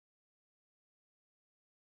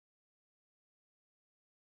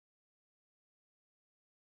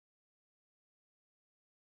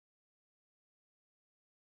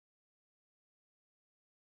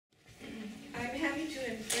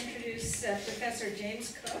introduce Professor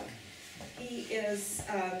James Cook. He is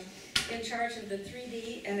in charge of the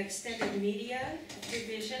 3D and Extended Media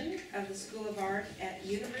Division of the School of Art at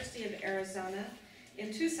University of Arizona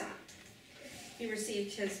in Tucson. He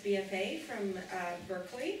received his BFA from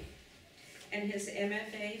Berkeley and his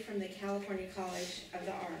MFA from the California College of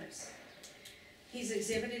the Arts. He's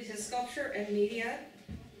exhibited his sculpture and media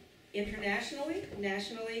internationally,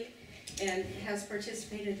 nationally, and has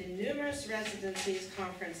participated in numerous residencies,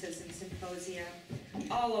 conferences, and symposia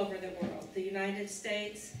all over the world: the United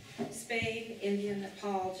States, Spain, India,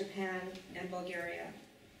 Nepal, Japan, and Bulgaria.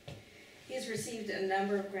 He has received a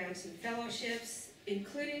number of grants and fellowships,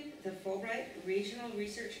 including the Fulbright Regional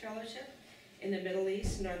Research Fellowship in the Middle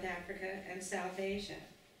East, North Africa, and South Asia,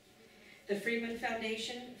 the Freeman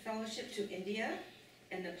Foundation Fellowship to India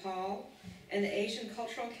and Nepal, and the Asian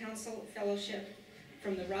Cultural Council Fellowship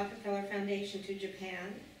from the Rockefeller Foundation to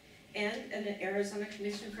Japan, and an Arizona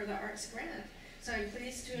Commission for the Arts grant. So I'm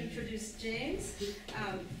pleased to introduce James,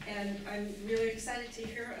 and I'm really excited to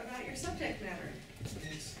hear about your subject matter.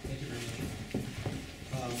 Thanks. Thank you very much.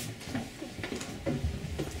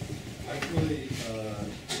 I've really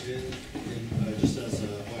been, just as a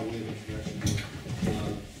by way of introduction,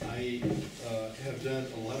 I have done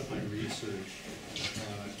a lot of my research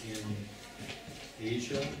in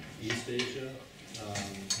Asia, East Asia,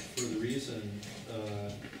 for the reason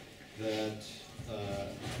that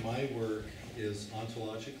my work is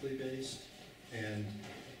ontologically based, and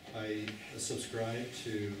I subscribe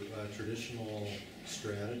to traditional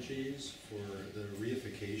strategies for the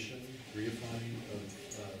reification, reifying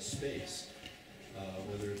of space,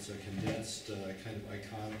 whether it's a condensed kind of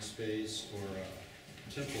iconic space or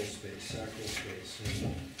a temporal space, sacral space.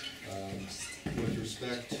 And with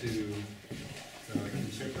respect to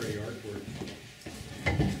contemporary artwork,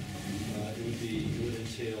 it would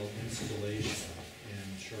entail installation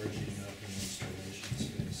and charging up an installation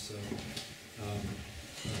space. So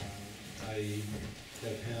I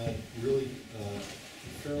have had really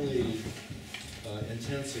fairly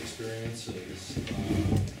intense experiences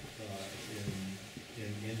in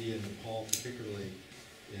India and Nepal, particularly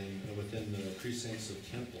within the precincts of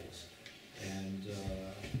temples, and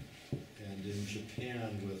in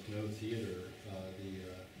Japan with no theater,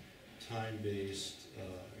 the time-based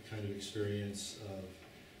kind of experience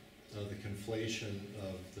of the conflation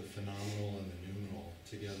of the phenomenal and the noumenal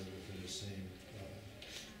together within the same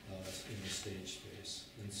stage space.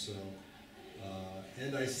 And so,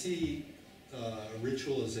 and I see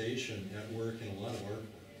ritualization at work in a lot of artwork,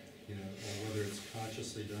 whether it's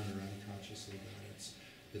consciously done or unconsciously done.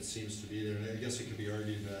 It seems to be there. And I guess it could be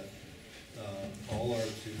argued that all art,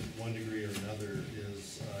 to one degree or another,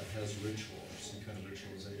 has ritual, or some kind of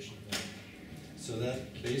ritualization. So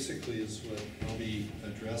that basically is what I'll be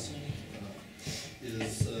addressing.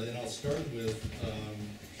 And I'll start with,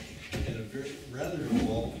 in a very, rather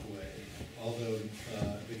involved way, although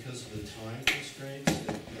because of the time constraints,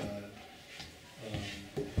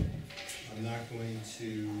 I'm not going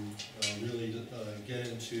to really get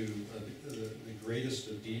into the greatest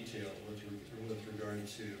of detail with regard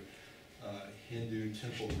to Hindu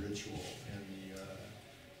temple ritual and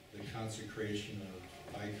the consecration of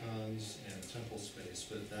icons and temple space,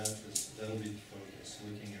 but that'll be the focus,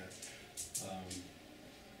 looking at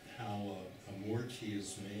how a murti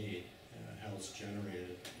is made, how it's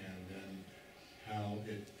generated, and then how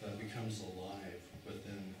it becomes alive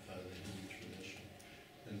within the Hindu tradition.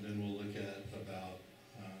 And then we'll look at about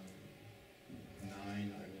 9, I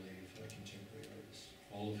believe, contemporary artists,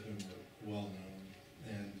 all of whom are well known,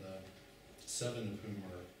 and 7 of whom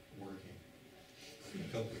are working. A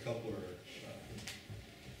couple are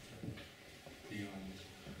beyond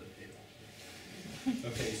the pale.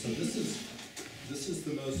 Okay, so this is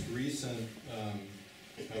the most recent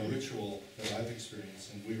ritual that I've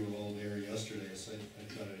experienced, and we were all there yesterday, so I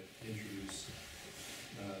thought I'd introduce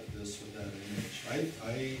this with that image.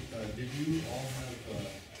 Did you all have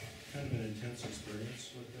kind of an intense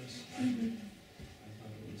experience with this? Mm-hmm. I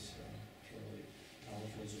thought it was fairly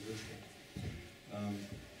powerful as a ritual.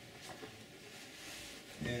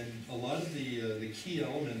 And a lot of the key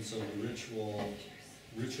elements of the ritual,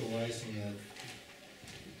 ritualizing that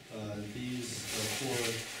these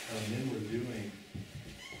 4 men were doing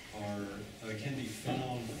can be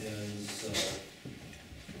found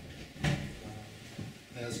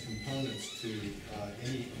as components to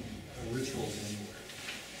any rituals anywhere,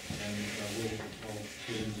 and I'll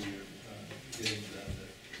get into that a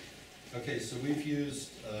bit. Okay, so we've used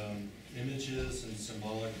images and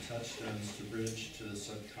symbolic touchstones to bridge to the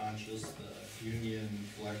subconscious, the union,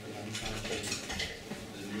 collective unconscious,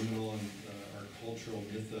 the noumenal and cultural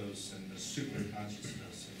mythos and the super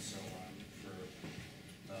consciousness and so on for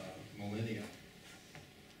millennia,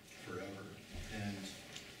 forever. And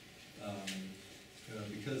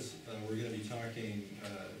because we're going to be talking,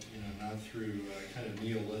 not through kind of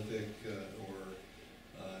Neolithic or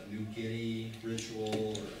New Guinea ritual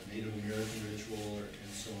or Native American ritual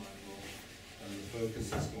and so on. The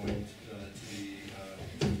focus is going to be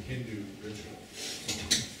Hindu ritual.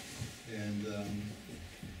 And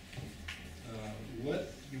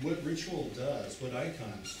what ritual does, what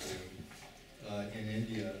icons do in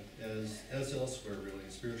India, as elsewhere really,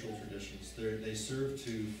 in spiritual traditions, they serve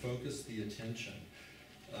to focus the attention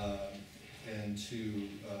and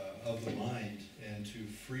of the mind and to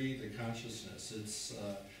free the consciousness. It's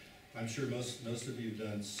I'm sure most of you have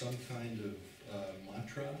done some kind of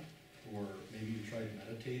mantra, or maybe you tried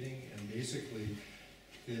meditating, and basically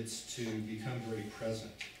it's to become very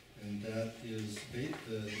present. And that is the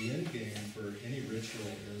end game for any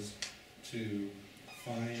ritual is to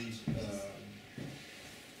find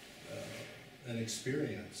an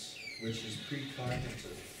experience which is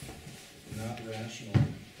precognitive, not rational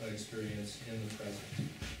experience in the present.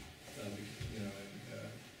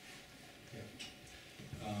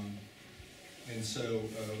 And so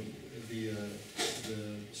the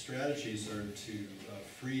strategies are to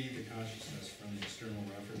free the consciousness from the external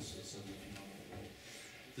references of the phenomenal world.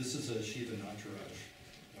 This is a Shiva Nataraj,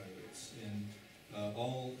 by the way. And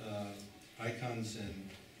all icons in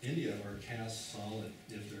India are cast solid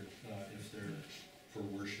if they're for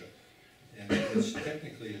worship, and which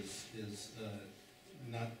technically is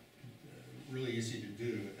not really easy to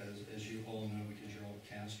do, as you all know, because you're all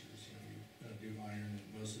casters. You do iron,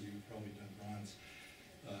 and most of you have probably done bronze.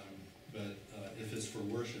 But if it's for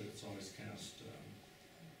worship, it's always cast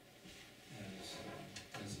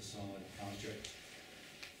as a solid object.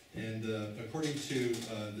 And according to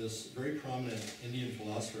this very prominent Indian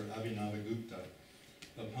philosopher, Abhinavagupta,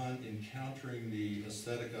 upon encountering the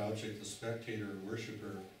aesthetic object, the spectator or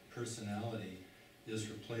worshiper personality is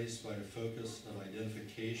replaced by a focus of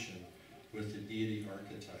identification with the deity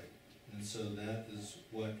archetype. And so that is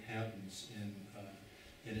what happens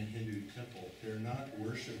in a Hindu temple. They're not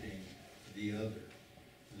worshiping the other.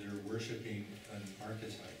 They're worshiping an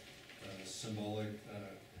archetype, a symbolic,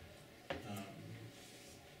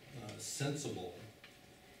 sensible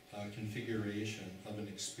configuration of an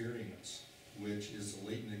experience, which is a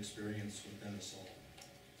latent experience within us all.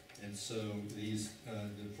 And so these,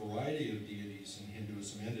 the variety of deities in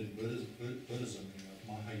Hinduism and in Buddhism,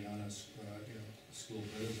 Mahayana school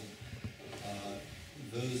of Buddhism,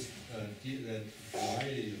 that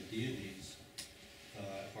variety of deities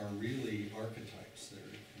are really archetypes.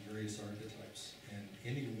 They're various archetypes, and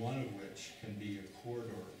any one of which can be a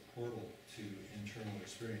corridor, a portal to internal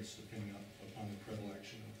experience, depending upon the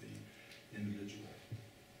predilection of the individual.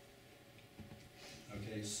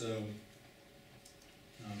 Okay, so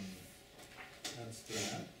that's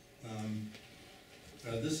that.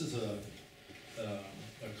 This is a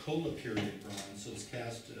Kola period bronze, so it's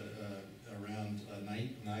cast around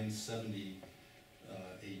 970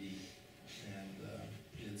 AD, and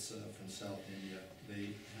it's from South India. They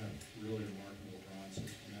have really remarkable bronzes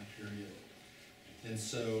from that period. And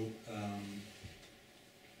so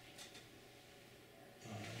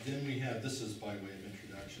then we have, this is by way of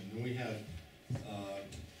introduction, then we have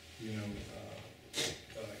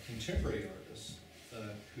contemporary artists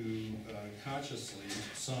who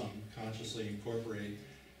some consciously incorporate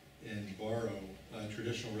and borrow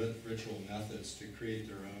traditional ritual methods to create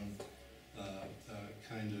their own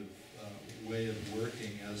kind of way of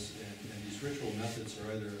working, and these ritual methods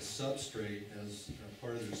are either a substrate as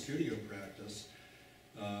part of their studio practice,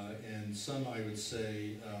 and some, I would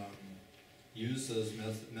say, use those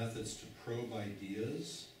methods to probe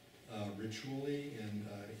ideas ritually and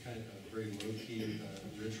kind of very low-key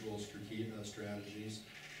ritual strategies.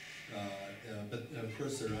 But of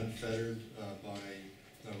course they're unfettered by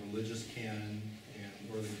religious canon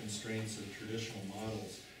or the constraints of traditional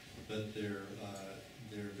models, but they're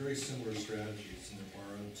very similar strategies, and they're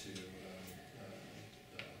borrowed to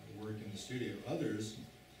work in the studio. Others,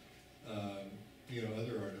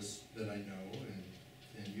 other artists that I know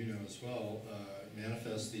and you know as well,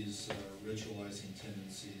 manifest these ritualizing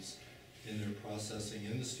tendencies in their processing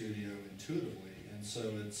in the studio intuitively, and so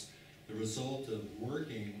it's the result of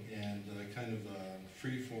working and kind of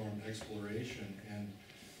free-form exploration and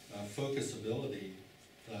focusability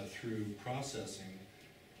through processing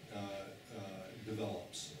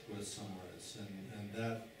develops with some artists, and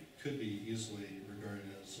that could be easily regarded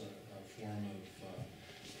as a form of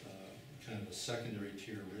kind of a secondary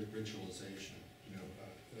tier ritualization,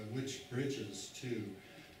 which bridges to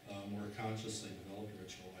more consciously developed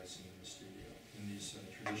ritual I see in the studio, in these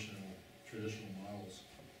traditional models.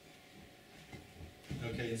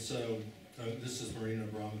 Okay, so this is Marina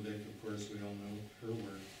Abramovic, of course, we all know her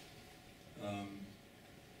work.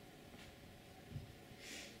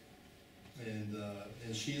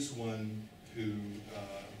 And she's one who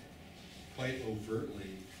quite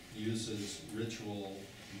overtly uses ritual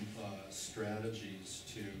strategies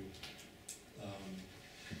to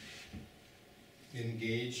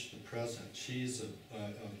engage the present. She's a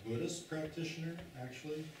Buddhist practitioner,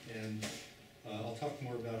 actually, and I'll talk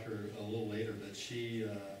more about her a little later, but she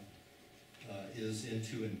is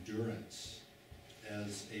into endurance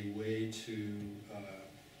as a way to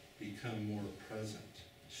become more present.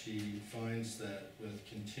 She finds that with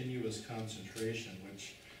continuous concentration,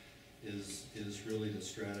 which is really the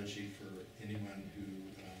strategy for anyone who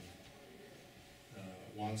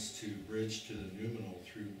wants to bridge to the noumenal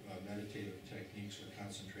through meditative techniques or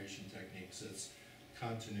concentration techniques, it's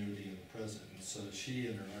continuity in the present. And so she,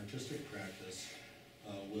 in her artistic practice,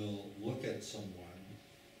 will look at someone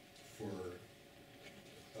for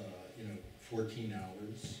 14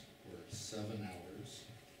 hours or 7 hours,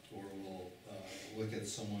 or will look at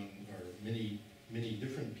someone or many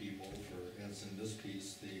different people for, as in this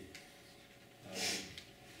piece, the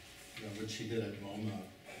what she did at MoMA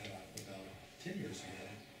about 10 years ago.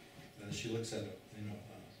 She looks at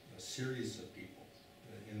a series of people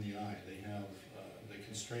in the eye. They have the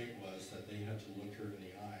constraint was that they had to look her in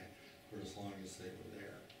the eye for as long as they were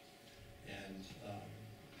there,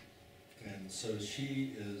 and so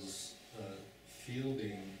she is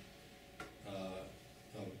fielding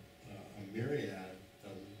a myriad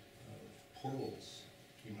of portals,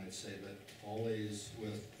 you might say, but always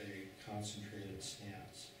with a concentrated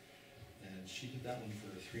stance. And she did that one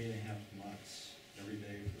for 3.5 months, every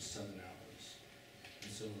day for 7 hours.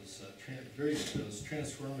 And so it was it was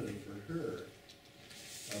transformative for her,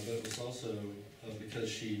 but it was also because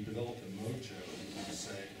she developed a mojo, you might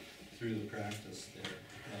say, through the practice there.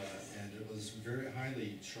 And it was very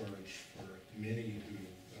highly charged for many who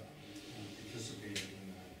participated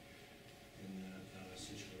in that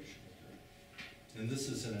situation with her. And this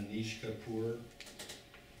is an Anish Kapoor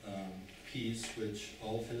piece, which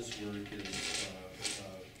all of his work is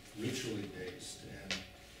ritually based, and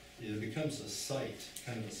it becomes a site,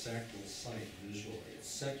 kind of a sacral site visually. It's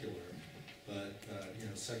secular, but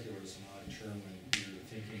secular is an odd term when you're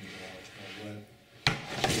thinking about what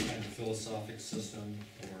kind of philosophic system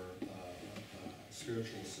or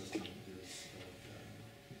spiritual system is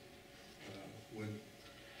what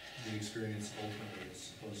the experience ultimately is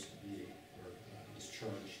supposed to be, or is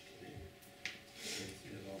charged to be.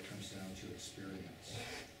 It all comes down to experience.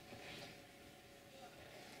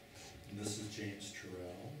 And this is James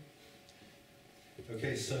Turrell.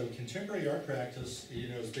 Okay, so contemporary art practice,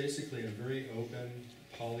 is basically in a very open,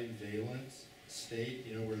 polyvalent state,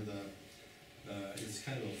 where it's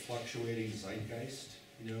kind of a fluctuating zeitgeist,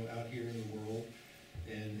 out here in the world.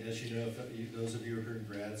 And as you know, those of you who are in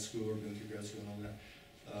grad school or been through grad school and all that,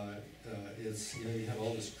 it's, you have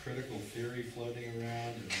all this critical theory floating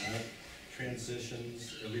around, and that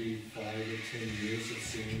transitions every 5 or 10 years, it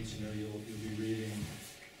seems. You'll be reading,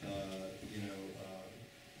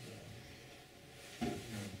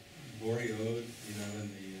 Bourdieu, in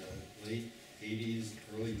the late 80s,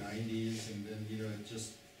 early 90s, and then, it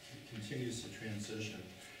just continues to transition.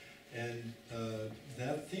 And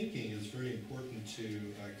that thinking is very important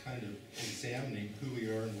to kind of examining who we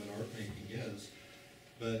are and what art making is.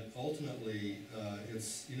 But ultimately,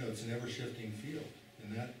 it's an ever-shifting field,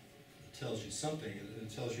 and that tells you something. It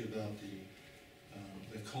tells you about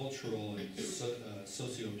the cultural and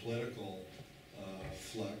socio-political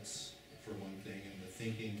flux, for one thing, and the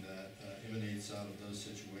thinking that emanates out of those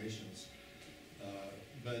situations.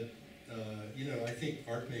 I think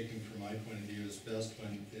art making, from my point of view, is best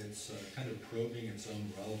when it's kind of probing its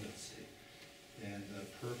own relevancy and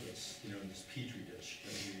purpose, in this petri dish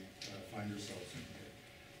that we find ourselves in here,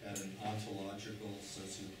 at an ontological,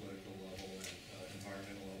 socio-political level, and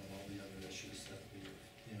environmental level, and all the other issues that we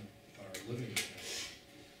are living with.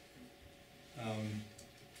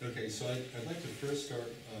 Okay, so I'd like to first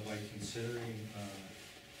start by considering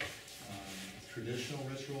traditional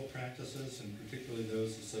ritual practices, and particularly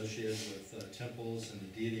those associated with temples and the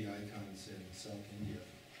deity icons in South India,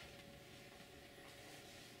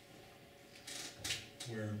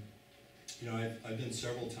 where I've been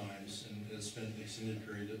several times and spent extended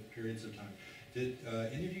periods of time. Did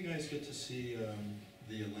any of you guys get to see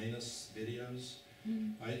the Elena's videos?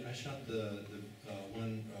 Mm-hmm. I shot the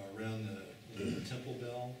one around the temple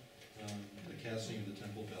bell, the casting of the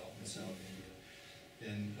temple bell in South India.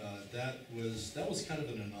 And that was kind of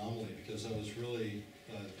an anomaly, because I was really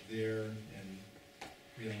there and,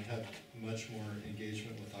 you know, had much more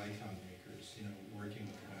engagement with icon makers, you know, working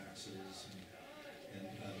with waxes and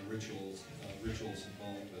the rituals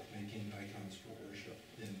involved with making icons for worship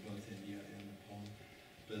in both India and Nepal.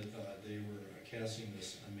 But they were casting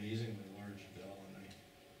this amazingly large bell, and I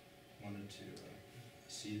wanted to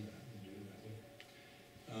see that and do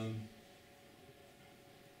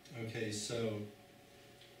that. Okay, so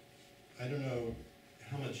I don't know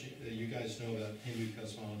how much you guys know about Hindu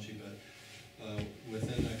cosmology, but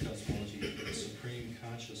within that cosmology, the supreme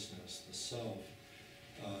consciousness, the self,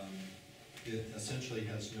 it essentially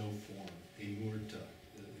has no form, a murta,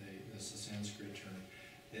 is a Sanskrit term,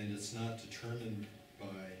 and it's not determined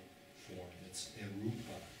by form, it's a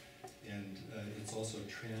rupa, and it's also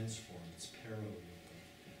transformed, it's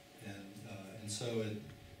pararupa, and so it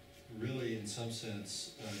really, in some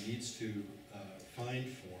sense, needs to find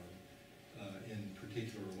form in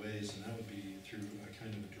particular ways, and that would be through a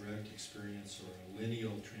kind of direct experience or a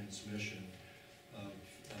lineal transmission of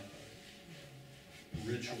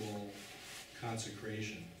ritual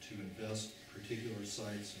consecration to invest particular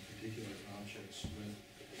sites and particular objects with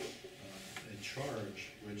a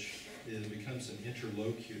charge, which becomes an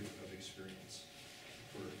interlocutor of experience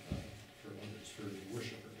for others, for the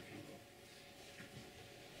worshiper people.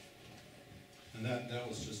 And that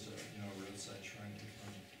was just a roadside shrine you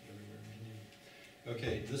find everywhere in India.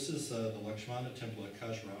 Okay, this is the Lakshmana temple at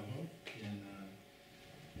Khajuraho in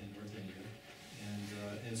North India,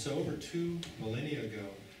 and so over 2 millennia ago,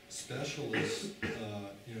 specialists,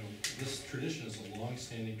 this tradition is a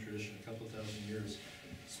long-standing tradition, a couple thousand years.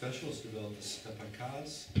 Specialists developed the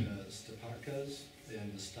stapakas,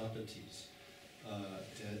 and the stapatis.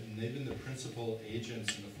 And they've been the principal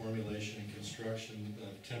agents in the formulation and construction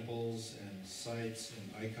of temples and sites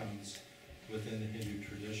and icons within the Hindu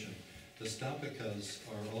tradition. The stapakas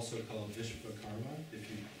are also called Vishvakarma. If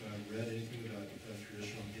you've read anything about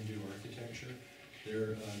traditional Hindu architecture,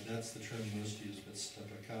 that's the term most used, but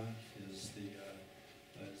stapaka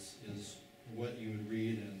is what you would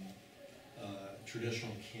read in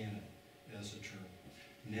traditional canon as a term.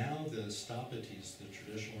 Now the stapatis, the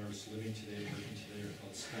traditional artists living today, working today, are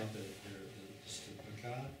called stapati. The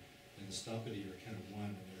stapaka and the stapati are kind of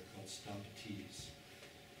one, and they're called stapatis.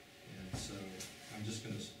 And so I'm just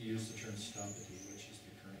going to use the term stapati, which is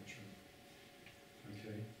the current term.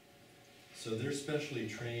 Okay? So they're specially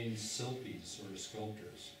trained silpis, or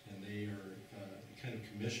sculptors, and they are kind of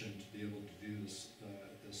commissioned to be able to do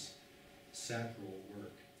this sacral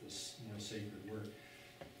work, this more sacred work.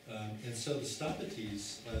 And so the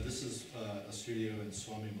stapatis, this is a studio in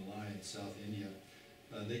Swami Malai in South India.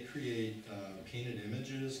 They create painted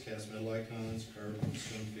images, cast metal icons, carved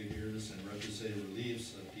stone figures, and representative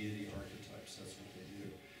reliefs of deity archetypes. That's what they do.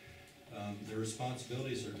 Their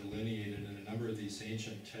responsibilities are delineated in a number of these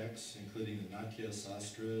ancient texts, including the Natya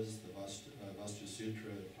Sastras, the Vastu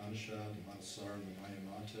Sutra, the Upanishad, the Manasar, the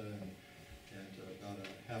Mayamata, and about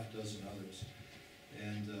a half dozen others.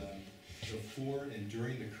 And before and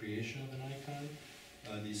during the creation of an icon,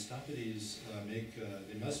 these stapatis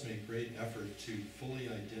they must make great effort to fully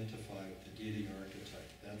identify with the deity archetype.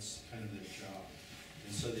 That's kind of their job.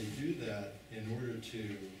 And so they do that in order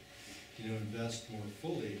to invest more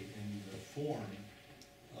fully in the form,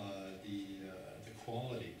 the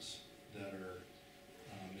qualities that are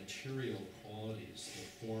material qualities,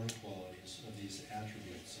 the form qualities of these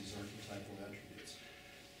attributes, these archetypal attributes.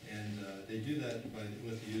 And they do that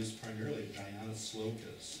with the use primarily of dhyana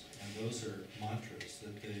slokas, and those are mantras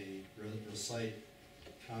that they recite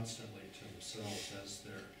constantly to themselves as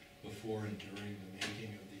they're before and during the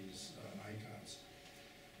making of these icons.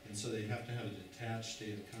 And so they have to have a detached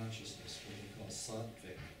state of consciousness, what they call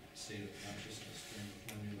sattvic state of consciousness during the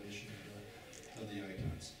formulation of the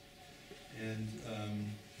icons.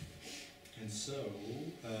 And so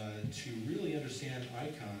to really understand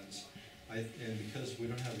icons, and because we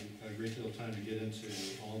don't have a great deal of time to get into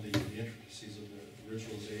all the intricacies of the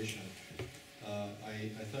ritualization,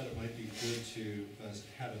 I thought it might be good to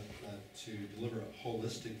to deliver a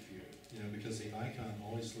holistic view, because the icon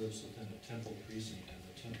always lives within a temple precinct and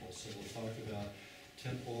the temple. So we'll talk about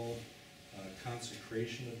temple,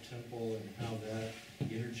 consecration of temple, and how that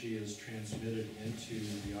energy is transmitted into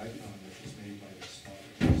the icon, which is made by the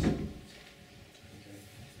stapatis. Okay.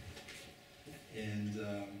 And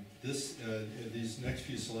these next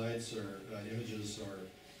few slides are images are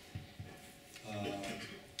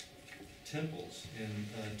temples,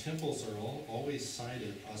 and temples are always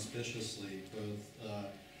sited auspiciously, both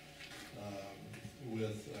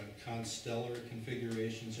with constellar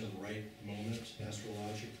configurations in the right moment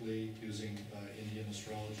astrologically using Indian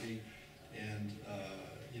astrology, and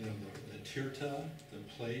you know, the tirtha, the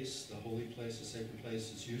place, the holy place, the sacred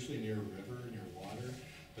place, is usually near a river, near water,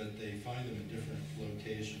 but they find them in different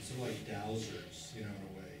locations. They're like dowsers, you know, in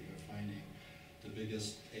a way, you know, finding the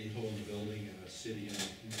biggest 8-hole in the building in a city in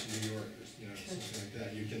New York, or, you know, something like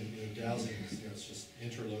that. You can, you know, dowsing is, you know, it's just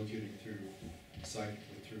interlocuting through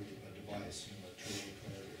psychically through a device, you know, a tarot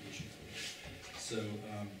card or each of them. So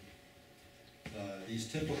these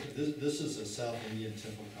temple, this is a South Indian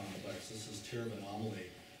temple complex. This is Tiruvannamalai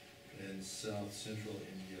in South Central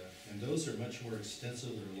India, and those are much more extensive.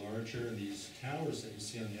 They're larger, and these towers that you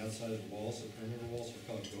see on the outside of the walls, the perimeter walls, are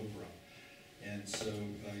called gopura. And so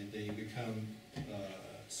they become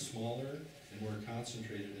smaller and more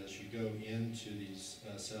concentrated as you go into these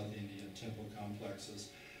South Indian temple complexes.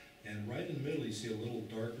 And right in the middle, you see a little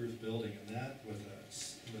dark roof building, and that with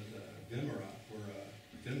a vimara or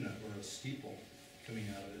a vimna or a steeple coming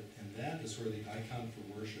out of it, and that is where the icon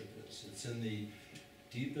for worship is. It's in the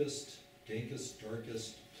deepest, dankest,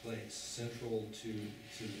 darkest place, central to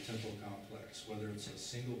the temple complex, whether it's a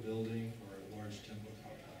single building or a large temple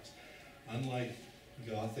complex. Unlike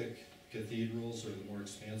Gothic cathedrals or the more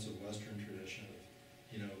expansive Western tradition of,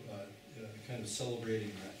 you know, kind of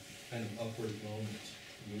celebrating that kind of upward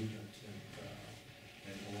movement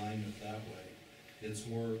and alignment that way, it's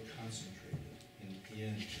more concentrated in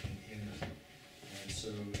and inner. And so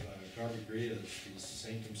Garbhagriya is these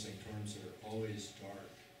sanctum sanctorums that are always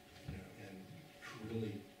dark, you know, and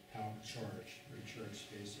really very charged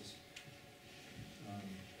spaces.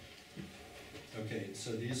 Okay, so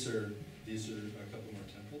these are a couple more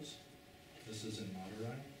temples. This is in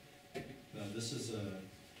Madurai. This is a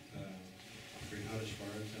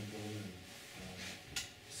Grihadeshvara temple in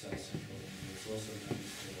South Central India. It's also known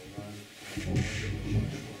as the Rajeshwara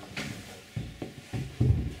temple.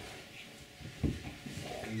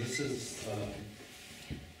 And this is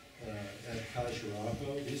at Khajuraho.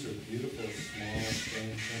 These are beautiful small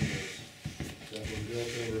stone temples that were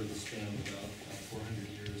built over the span of about 400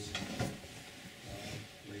 years.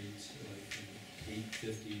 Late, like from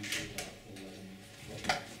 850 to about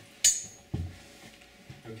 1112.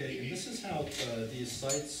 Okay, and this is how these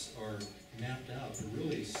sites are mapped out. They're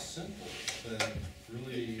really simple, but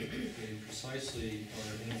really they precisely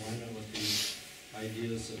are in alignment with the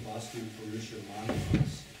ideas of Vastu Purusha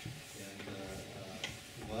Manavas.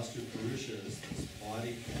 And Vastu Purusha is this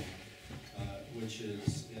body plan, which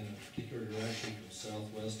is in a particular direction from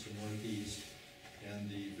southwest to northeast. And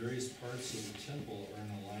the various parts of the temple are in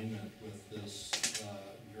alignment with this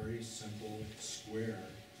very simple square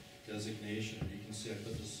designation. You can see I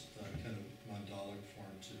put this kind of mandalic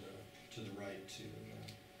form to the right to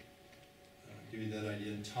give you that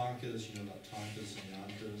idea. And tankas, you know about tankas and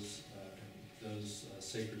yantras, and those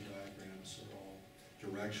sacred diagrams are all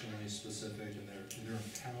directionally specific, and they're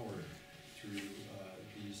empowered through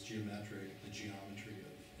the geometry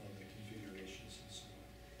of the configurations and so on.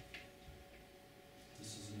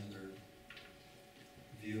 This is another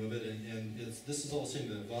view of it, and this is all seen.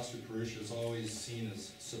 The Vastu Purusha is always seen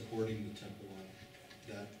as supporting the temple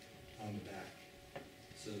on the back,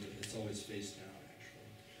 so that it's always face down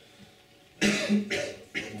actually.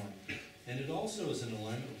 And it also is in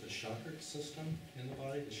alignment with the chakra system in the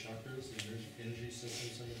body, the chakras, the energy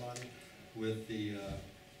systems in the body, with the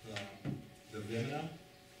vimana.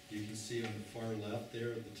 You can see on the far left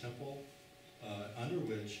there of the temple, under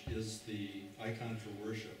which is the icon for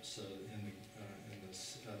worship. So in the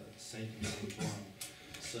sanctum sanctorum.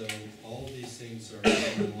 So all of these things are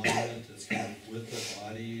in alignment. It's kind of with the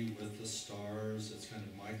body, with the stars. It's kind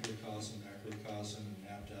of microcosm, macrocosm, and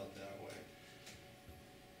mapped out that way.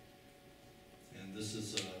 And this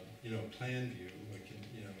is a plan view, like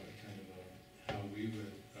kind of how we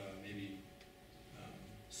would maybe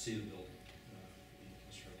see the building being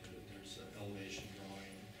constructed. There's an elevation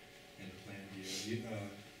drawing and a plan view.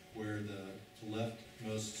 Where the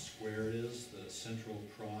leftmost square is, the central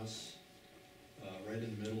cross, right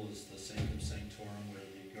in the middle is the sanctum sanctorum, where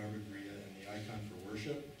the Garbhagriya and the icon for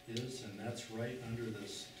worship is, and that's right under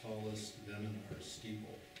this tallest vimana or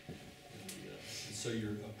steeple. And so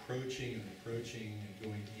you're approaching and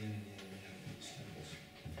going in these temples.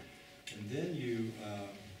 And then you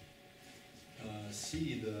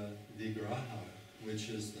see the Vigraha, which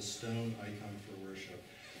is the stone icon for worship.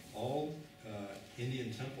 All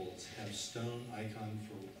Indian temples have stone icons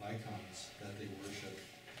that they worship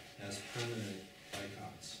as permanent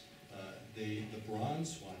icons. The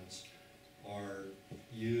bronze ones are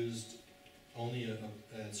used only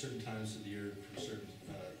at certain times of the year for certain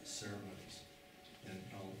ceremonies. And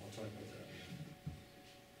I'll talk about that in a minute.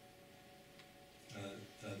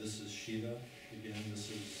 Shiva. Again,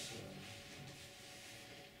 this is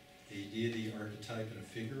a deity archetype in a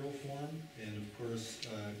figural form, and of course,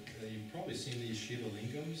 you've probably seen these Shiva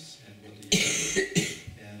lingams and what they use.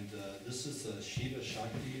 And this is the Shiva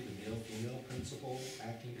Shakti, the male-female principle,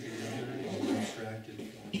 acting together in abstracted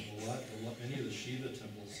form. Many of the Shiva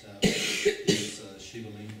temples have these Shiva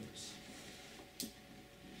lingams.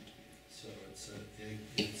 So it's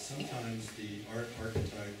sometimes the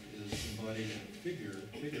archetype is embodied in a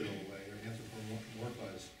figural way or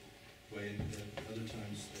anthropomorphized way, and at other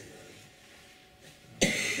times they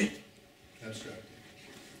are abstracted.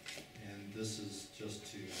 And this is just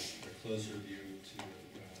to a closer view to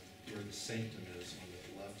where the sanctum is on the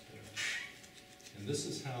left there. And this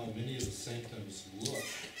is how many of the sanctums look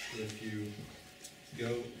if you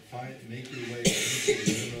make your way into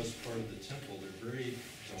the innermost part of the temple. They're very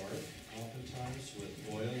dark, oftentimes, with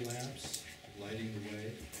oil lamps lighting the way.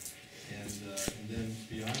 And then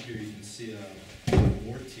beyond here you can see a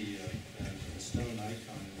morti, a stone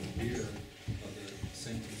icon in the rear of the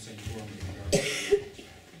Sanctum Sanctorum of the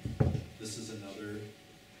garden. This is another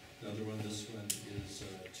one. This one is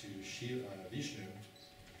to Vishnu,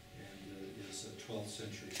 and is a 12th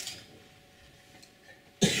century temple.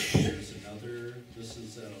 There's another. This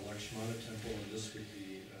is at a Lakshmana temple, and this would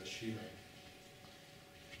be Shiva.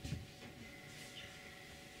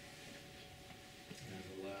 And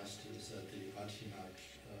the last is at the Atinak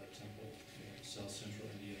temple in South Central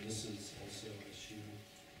India. This is also a Shiva.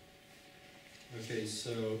 Okay,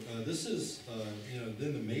 so this is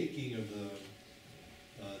then the making of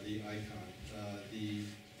the icon.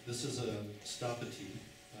 This is a stapati,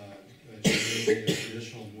 a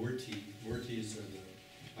traditional murti. Murtis are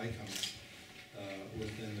the icons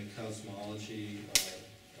within the cosmology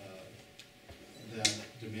that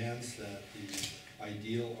demands that the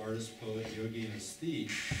ideal artist, poet, yogi, and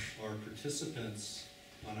aesthete are participants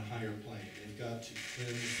on a higher plane. They've got to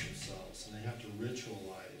cleanse themselves, and they have to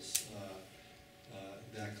ritualize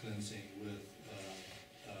that cleansing with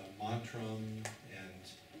mantram and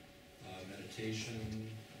meditation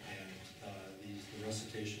and the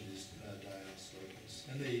recitation of these slokas.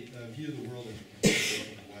 And they view the world in a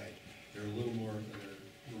different way. They're a little more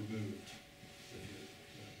removed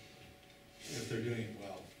if they're doing it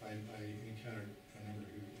well. I encountered a number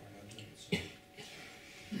who are not doing it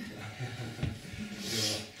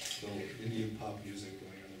so. The Indian pop music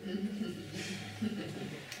going on the radio.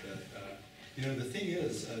 But, the thing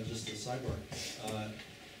is, just a sidebar,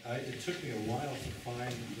 it took me a while to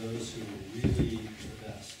find those who were really the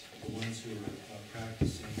best, the ones who are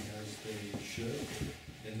practicing as they should.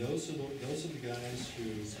 And those are the guys who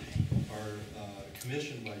are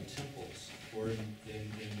commissioned by temples, or in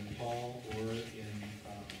Nepal, or in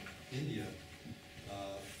India,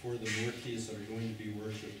 for the murtis that are going to be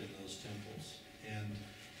worshipped in those temples. And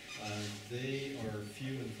they are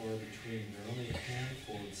few and far between. There are only a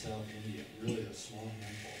handful in South India, really a small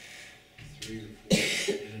handful, 3 or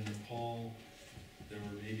 4. And in Nepal, there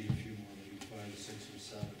were maybe a few more, maybe 5 or 6 or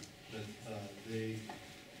 7. But they're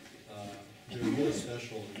really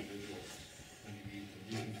special individuals when you meet them.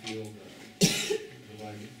 You can feel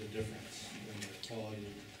the difference in the quality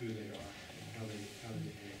of who they are and how they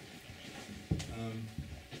behave.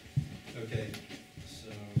 Okay, so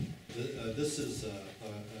this is a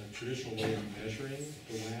traditional way of measuring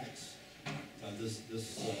the wax. This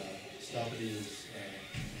stapati is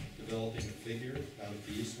developing a figure out of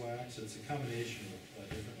beeswax. It's a combination of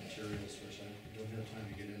different materials, which I don't have time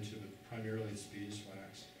to get into, but primarily it's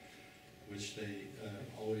beeswax, which they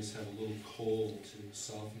always have a little coal to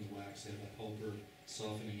soften the wax. They have a helper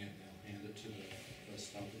softening it, and they'll hand it to the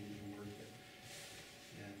stapati to work it.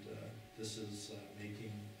 And this is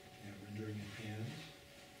making, rendering in hand.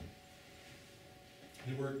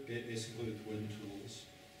 They work basically with wooden tools.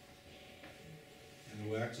 And the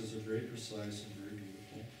waxes are very precise and very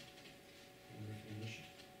beautiful when they're finished.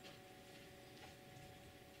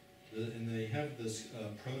 And they have this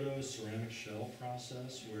proto-ceramic shell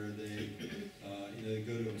process where they they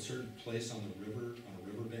go to a certain place on the river, on a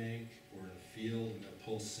riverbank or in a field, and they'll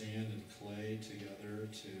pull sand and clay together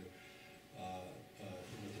to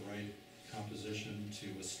with the right composition to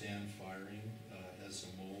withstand firing as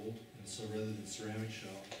a mold. And so rather than ceramic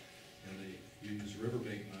shell, they use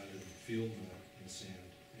riverbank mud and field mud and sand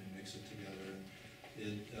and mix it together.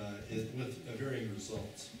 And it with varying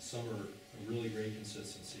results. Some are really great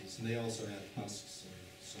consistencies, and they also add husks and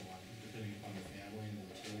so on, depending upon the family and the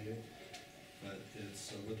material. But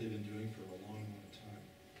it's what they've been doing for a long, long time.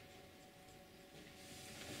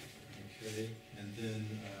 Okay, and then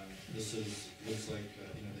this looks like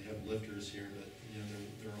they have lifters here, but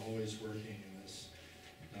they're always working in this,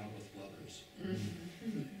 not with leathers.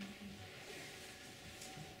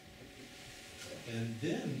 And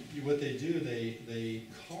then what they do, they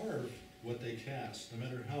carve what they cast. No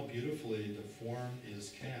matter how beautifully the form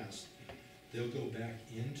is cast, they'll go back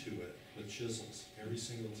into it with chisels every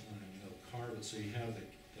single time. They'll carve it. So you have the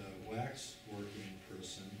wax working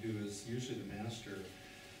person, who is usually the master,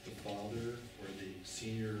 the father or the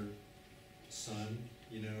senior son,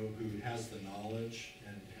 you know, who has the knowledge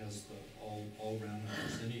and has the all-round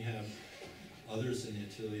knowledge. Then you have others in the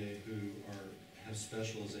atelier who have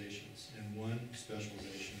specializations, and one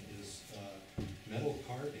specialization is metal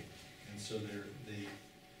carving, and so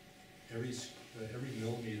every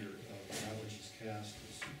millimeter of that which is cast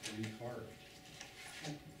is recarved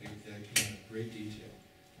in great detail.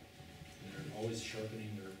 And they're always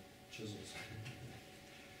sharpening their chisels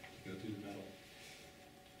to go through the metal.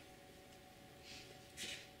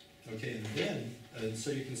 Okay, and then,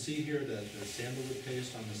 so you can see here that the sandalwood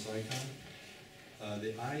paste on this icon,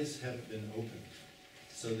 the eyes haven't been opened.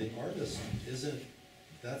 So the artist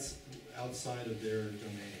that's outside of their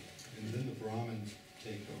domain. And then the Brahmins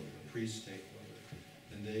take over, the priests take over,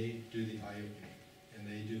 and they do the eye opening, and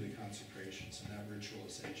they do the consecrations and that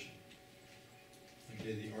ritualization.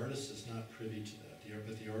 Okay, the artist is not privy to that,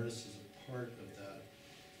 but the artist is a part of that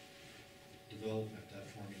development, that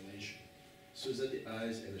formulation. So is that the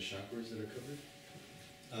eyes and the chakras that are covered?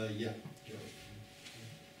 Yeah.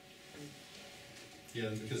 Yeah,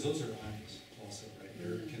 because those are eyes also, right?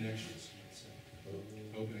 They're connections, let's say,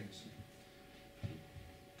 openings.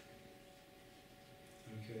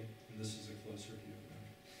 Okay, and this is a closer view of them.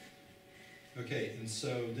 Okay, and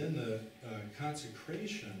so then the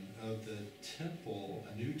consecration of the temple,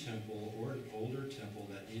 a new temple or an older temple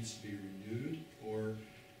that needs to be renewed, or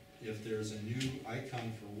if there's a new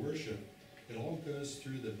icon for worship, it all goes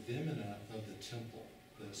through the vimina of the temple,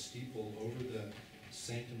 the steeple over the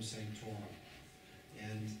sanctum sanctorum.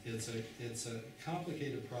 And it's a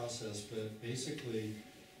complicated process, but basically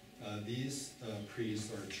these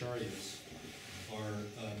priests, or acharyas, are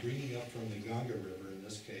bringing up from the Ganga River, in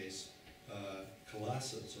this case,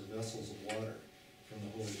 kalasas, or vessels of water from the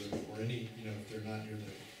Holy River, or any, if they're not near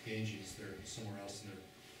the Ganges, they're somewhere else, and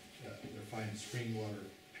they're finding spring water,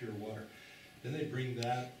 pure water. Then they bring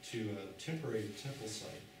that to a temporary temple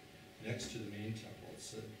site next to the main temple.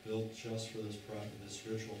 It's built just for this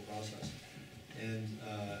ritual process. And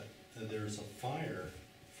there's a fire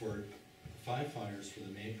for 5 fires for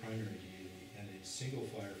the main primary deity, and a single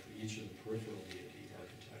fire for each of the peripheral deity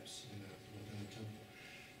archetypes within the temple.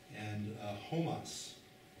 And homas,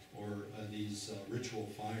 or these ritual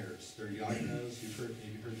fires, they're yagnas. You've heard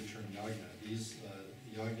the term yagna. These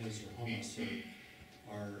yagnas or homas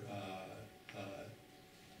are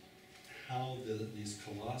how these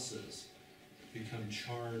kalasas become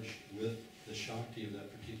charged with the Shakti of that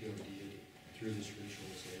particular deity through this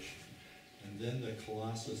ritualization. And then the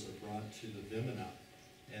kalasas are brought to the vimina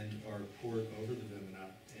and are poured over the vimina,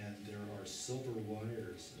 and there are silver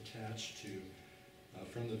wires attached to,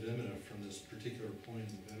 from the vimina, from this particular point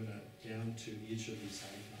in the vimina, down to each of these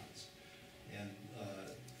icons. And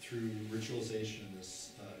through ritualization in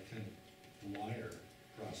this kind of wire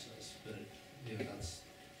process, but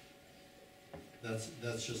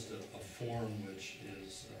that's just a form which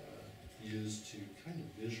is used to kind of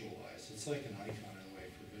visualize. It's like an icon in a way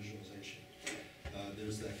for visualization.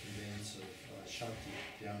 There's that conveyance of Shakti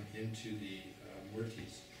down into the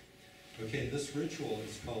murtis. Okay, this ritual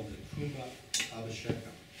is called the Kumbha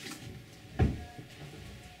Abhishekam.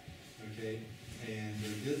 Okay, and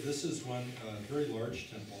this is one very large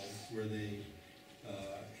temple where they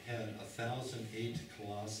had 1,008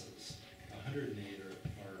 kalasas. 108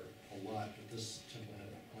 are a lot, but this temple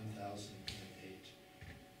had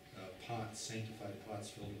 1,008 pots, sanctified pots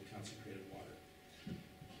filled with consecrated water.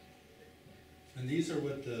 And these are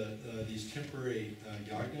what these temporary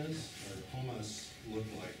yagnas, or homas, look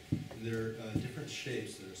like. And they're different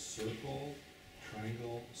shapes. There's circle,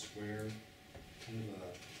 triangle, square, kind of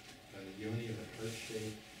a yoni of a heart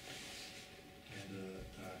shape, and a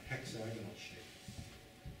hexagonal shape.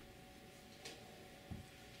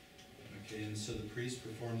 Okay, and so the priests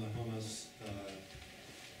perform the homas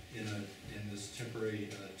in this temporary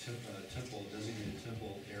temple, designated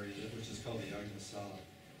temple area, which is called the Yajna-sala.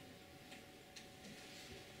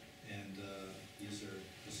 And this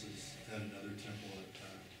is at another temple at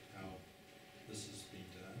how this is being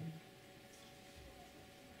done.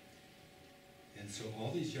 And so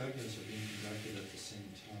all these yajnas are being conducted at the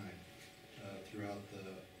same time throughout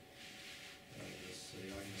this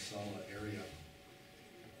Yajna-sala area.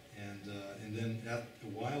 And then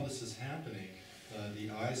while this is happening,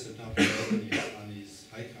 the eyes have not been opened yet on these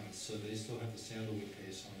icons, so they still have the sandalwood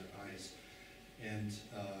paste on their eyes. And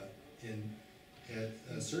at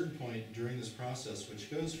a certain point during this process, which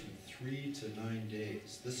goes from 3 to 9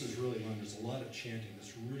 days, this is really long. There's a lot of chanting.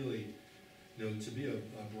 It's really, to be a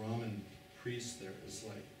Brahmin priest there is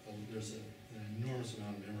like, there's an enormous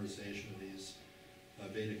amount of memorization of these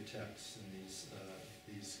Vedic texts and these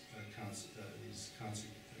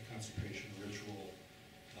consecration ritual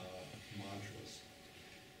mantras.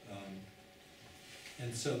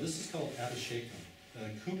 And so this is called Abhishekam.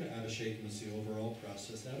 Kumbha Abhishekam is the overall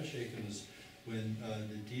process. Abhishekam is when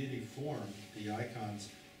the deity form, the icons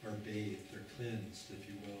are bathed, they're cleansed, if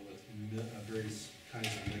you will, with various kinds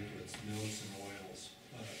of liquids, milks and oils,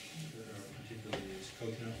 particularly used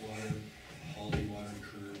coconut water, holy water,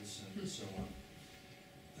 curds, and so on.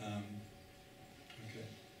 Okay,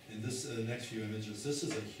 in this next few images, this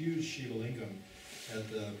is a huge Shiva Lingam at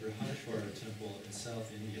the Brihadeeshwara temple in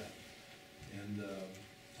South India, and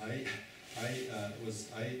I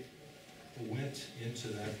went into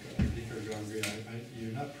that particular gallery.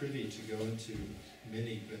 You're not privy to go into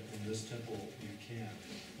many, but in this temple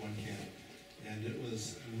one can. And it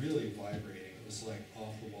was really vibrating. It was like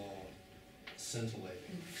off the wall,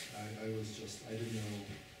 scintillating. I didn't know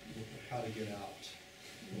how to get out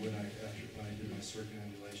when I did my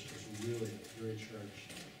circumambulation. It was really a very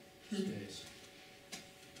charged space.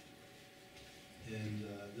 And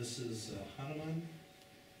this is Hanuman.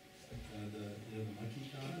 The monkey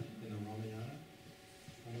god in the Ramayana,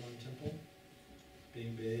 Hanuman temple,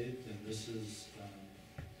 being bathed, and this is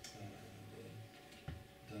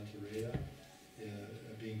the Datareya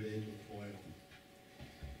being bathed with oil.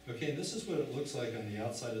 Okay, and this is what it looks like on the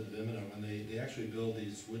outside of the Vimana when they actually build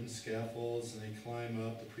these wooden scaffolds and they climb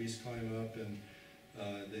up, the priests climb up, and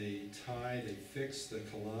they fix the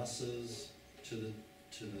colossus to the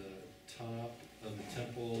top of the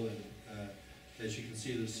temple, and as you can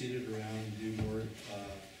see, they're seated around and do more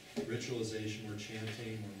ritualization, more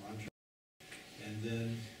chanting, more mantra. And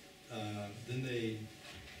then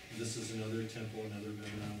this is another temple, another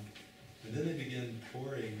Vimana. And then they begin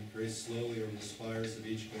pouring very slowly over the spires of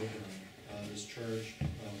each gopuram this charged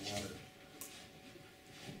water.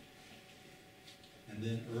 And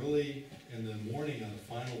then early in the morning on the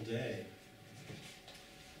final day,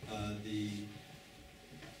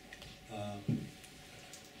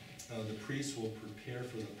 the priest will prepare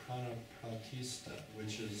for the prana pratista,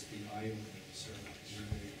 which is the eye-opening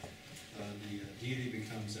ceremony, where the deity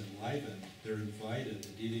becomes enlivened. They're invited, the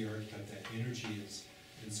deity archetype, that energy is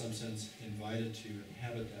in some sense invited to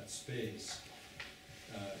inhabit that space.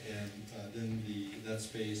 And then that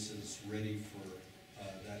space is ready for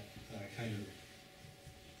that kind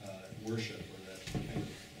of worship, or that kind of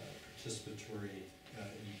participatory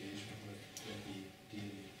engagement with the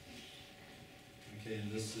deity. Okay,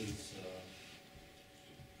 and this is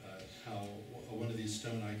how one of these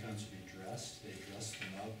stone icons would be dressed. They dress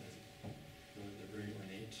them up, and they're very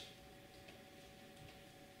ornate.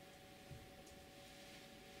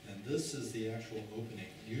 And this is the actual opening.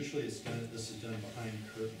 Usually this is done behind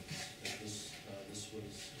curtains. This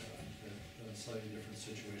was a slightly different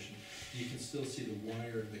situation. You can still see the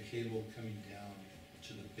wire, the cable coming down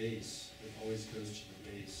to the base. It always goes to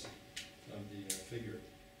the base of the figure.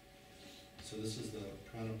 So this is the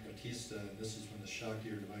prana pratista, and this is when the Shakti,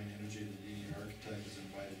 or divine energy of the deity archetype, is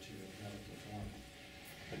invited to inhabit the form.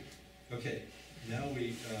 Okay, now do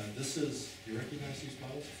you recognize these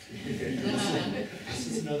bottles? This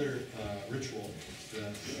is another ritual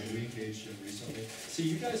that we engaged in recently. See,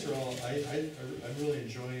 you guys are all, I'm really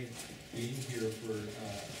enjoying being here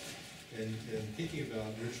and thinking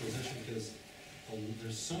about ritualization, because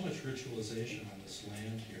there's so much ritualization on this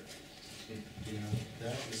land here.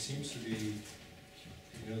 That it seems to be,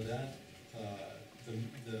 that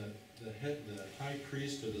the high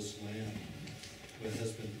priest of this land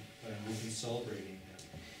has been, we've been celebrating him,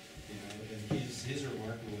 and he's a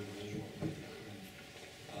remarkable individual.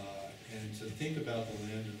 And to think about the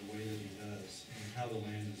land in the way that he does, and how the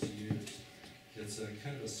land is used, it's a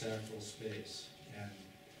kind of a sacral space,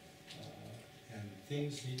 and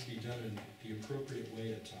things need to be done in the appropriate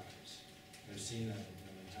way at times. I've seen that in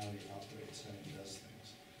him, and how he operates, how he does things.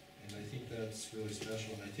 And I think that's really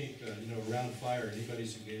special. And I think, around fire, anybody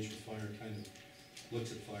who's engaged with fire kind of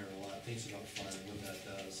looks at fire a lot, thinks about fire, what that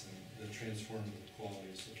does, and the transformative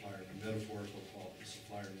qualities of fire, the metaphorical qualities of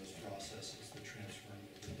fire, and those processes, the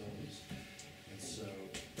transformative abilities. And so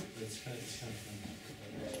it's kind of fun.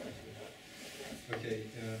 Okay,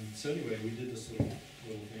 so anyway, we did this little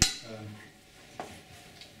thing.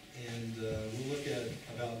 And we'll look at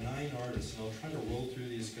about 9 artists, and I'll try to roll through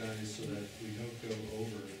these guys so that we don't go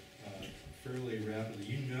over fairly rapidly.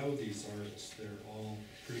 You know these artists, they're all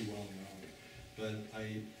pretty well known. But I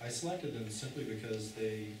I selected them simply because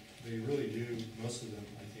they really do, most of them,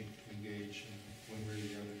 I think, engage in one way or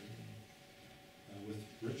the other with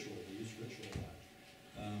ritual. They use ritual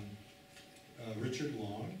a lot. Richard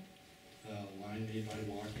Long, Line Made by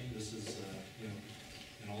Walking. This is, you know,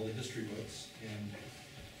 in all the history books. And,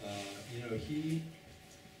 you know,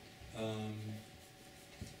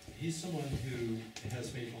 he's someone who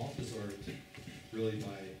has made all his art really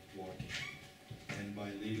by walking and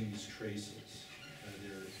by leaving these traces.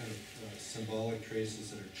 They're kind of symbolic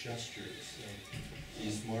traces that are gestures of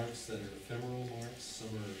these marks that are ephemeral marks. Some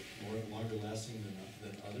are more longer lasting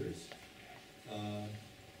than others.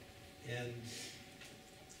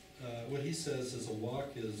 What he says is a walk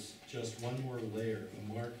is just one more layer,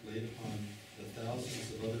 a mark laid upon the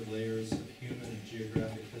thousands of other layers of human and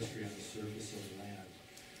geographic history on the surface of the land.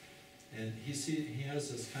 And he has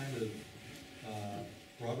this kind of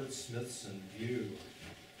Robert Smithson view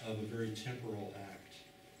of a very temporal act.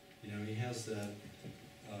 You know, he has that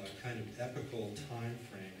kind of epical time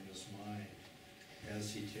frame in his mind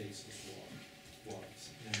as he takes his walks.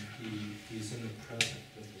 And he's in the present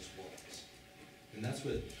with his walks. And that's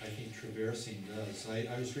what I think traversing does.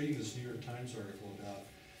 I was reading this New York Times article about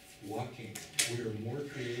walking. We are more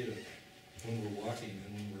creative when we're walking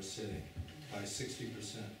than when we're sitting, by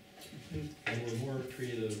 60%. And we're more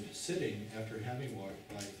creative sitting after having walked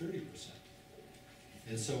by 30%.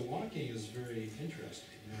 And so walking is very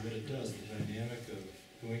interesting. You know, what it does, the dynamic of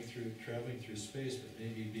traveling through space, but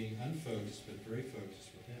maybe being unfocused, but very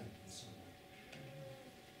focused within in some way.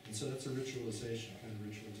 And so that's a ritualization, kind of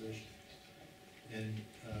ritualization. And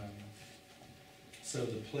so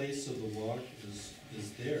the place of the walk is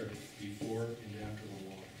there before and after the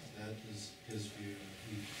walk. That is his view.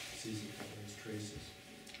 He sees it as traces.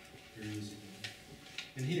 Here he is again.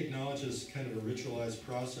 And he acknowledges kind of a ritualized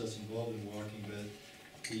process involved in walking, but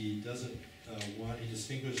he doesn't he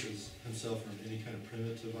distinguishes himself from any kind of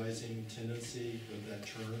primitivizing tendency with that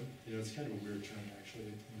term. You know, it's kind of a weird term actually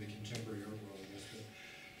in the contemporary art world, I guess,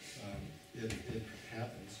 but it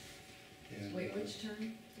happens. And, wait, which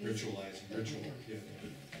term? Ritualizing, ritual, yeah.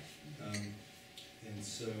 And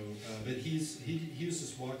so, but he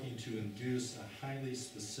uses walking to induce a highly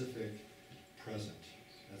specific present.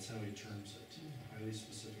 That's how he terms it, a highly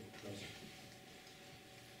specific present.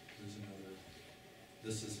 There's another,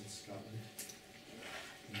 this is in Scotland,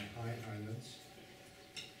 in the High Highlands.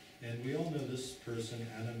 And we all know this person,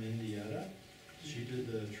 Anna Mendieta. She did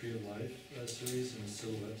the Tree of Life series and the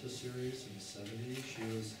Silhouette series in the 70s. She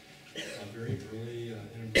was a very early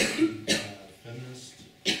and important feminist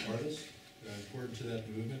artist, important to that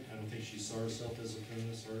movement. I don't think she saw herself as a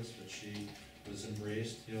feminist artist, but she was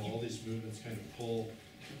embraced. You know, all these movements kind of pull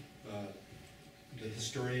the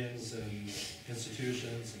historians and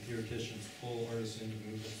institutions and theoreticians pull artists into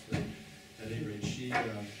movements. But at any rate,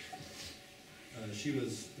 she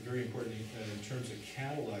was very important in terms of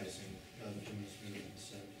catalyzing the feminist movement in the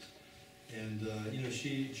 70s. And you know,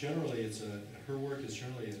 she generally, her work is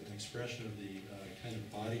generally an expression of the kind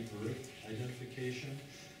of body-earth identification,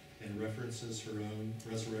 and references her own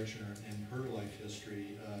resurrection and her life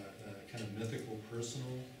history, kind of mythical,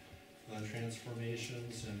 personal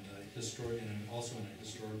transformations, and also in a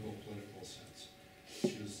historical, political sense.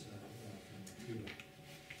 She was from Cuba.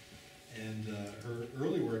 And her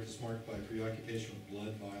early work is marked by preoccupation with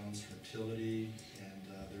blood, violence, fertility, and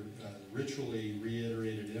the ritually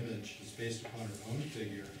reiterated image is based upon her own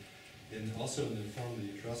figure, and also in the form of the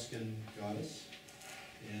Etruscan goddess,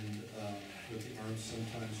 and with the arms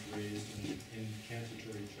sometimes raised in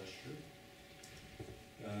incantatory gesture.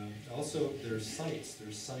 Also, there's sites,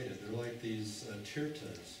 they're cited. They're like these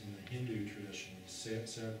tirtas in the Hindu tradition, these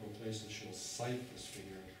sacral places. She'll cite this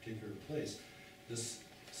figure in a particular place. This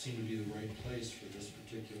seemed to be the right place for this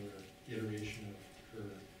particular iteration of her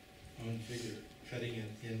own figure, cutting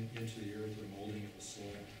it into the earth or molding of the soil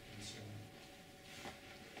and so on.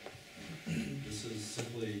 This is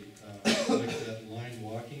simply like that line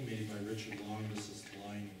walking made by Richard Long. This is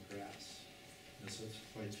lying in grass. And so it's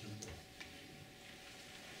quite simple.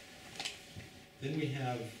 Then we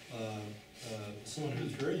have someone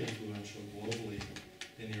who's very influential globally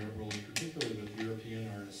in the art world, particularly with European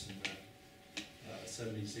artists in the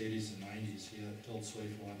 70s, 80s, and 90s. He held sway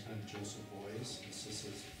for a long time, Joseph Beuys. This is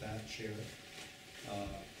his Fat Chair,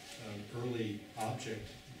 early object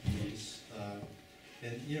piece.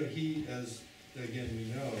 And you know, he, as again we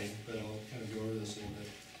know, but I'll kind of go over this a little bit,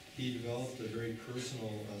 he developed a very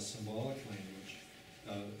personal symbolic language,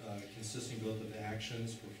 consisting both of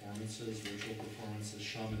actions, performances, ritual performances,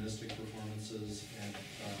 shamanistic performances, and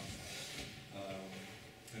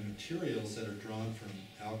and materials that are drawn from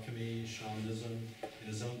alchemy, shamanism, and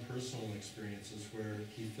his own personal experiences, where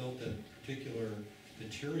he felt that particular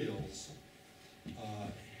materials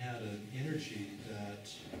had an energy that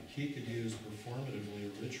he could use performatively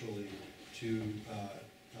or ritually to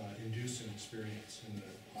induce an experience in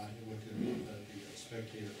within the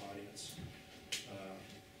spectator audience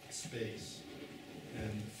space.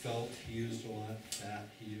 And felt he used a lot, fat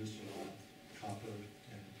he used a lot, copper,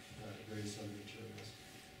 and various other materials.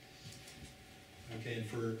 Okay, and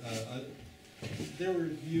for they were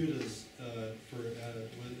viewed as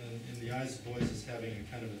in the eyes of boys as having a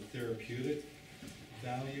kind of a therapeutic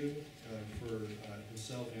value for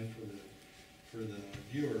himself and for the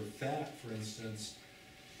viewer. Fat, for instance,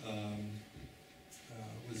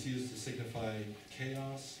 was used to signify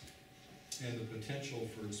chaos and the potential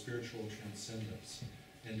for spiritual transcendence.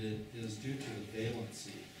 And it is due to the valence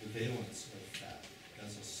of fat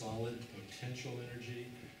as a solid potential energy,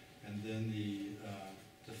 and then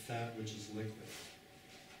the fat which is liquid.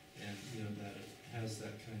 And that it has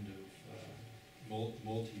that kind of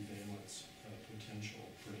multivalence potential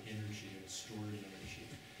for energy and stored energy.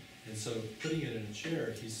 And so putting it in a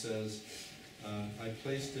chair, he says, I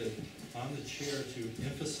placed it on the chair to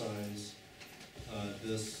emphasize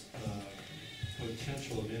this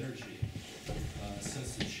potential of energy,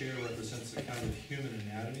 since the chair represents a kind of human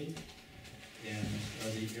anatomy, and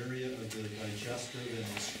the area of the digestive and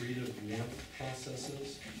excretive warmth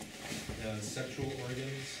processes, sexual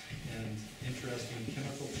organs, and interesting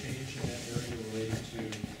chemical change in that area related to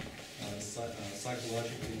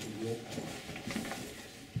psychologically to willpower.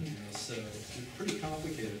 So it's pretty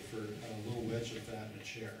complicated for a little wedge of fat in a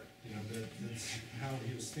chair. But that's how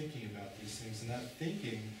he was thinking about these things, and that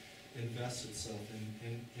thinking invests itself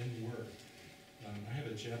in work. I have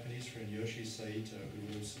a Japanese friend, Yoshi Saito,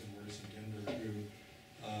 who lives and works in Denver, who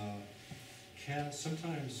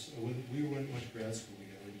sometimes, when we went to grad school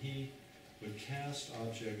together, he would cast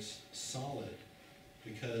objects solid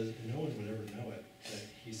because no one would ever know it, but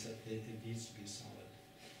he said it needs to be solid.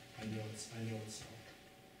 I know it's solid.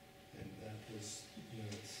 And that was,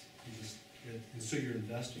 and so you're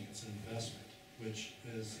investing, it's an investment, which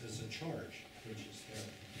is a charge, which is there.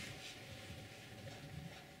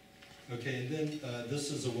 Okay, and then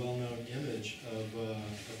this is a well-known image of a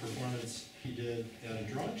performance he did at a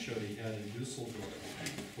drawing show he had in Dusseldorf,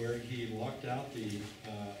 where he locked out the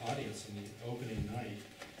audience in the opening night,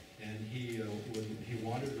 and he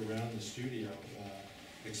wandered around the studio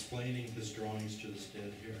explaining his drawings to this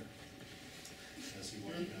dead hare as he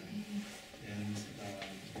walked in. And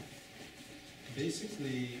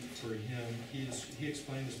basically, for him, he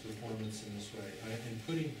explained his performance in this way. In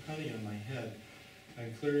putting honey on my head,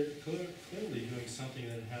 I'm clearly doing something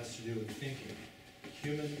that has to do with thinking.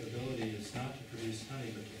 Human ability is not to produce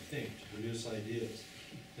honey, but to think, to produce ideas.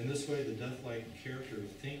 In this way, the death-like character of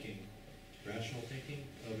thinking, rational thinking,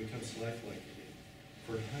 becomes lifelike again.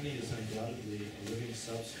 For honey is undoubtedly a living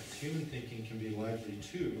substance. Human thinking can be lively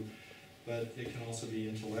too, but it can also be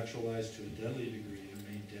intellectualized to a deadly degree and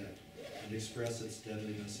remain dead, and express its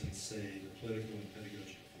deadliness in, say, the political and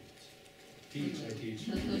pedagogical fields. Teach, I teach.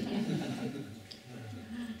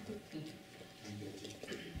 I'm guilty.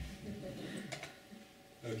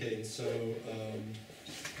 Okay, so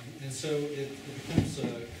it becomes a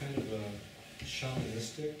kind of a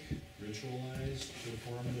shamanistic, ritualized,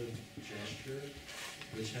 performative gesture,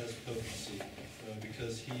 which has potency,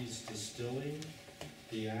 because he's distilling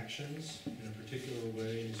the actions in a particular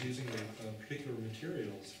way, and he's using particular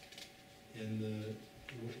materials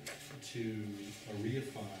to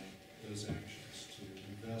reify those actions, to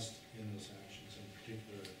invest in those actions in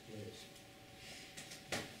particular ways.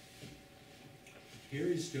 Here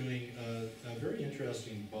he's doing a very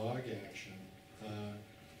interesting bog action,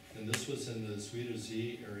 and this was in the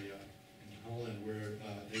Zuiderzee area in Holland, where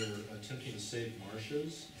they were attempting to save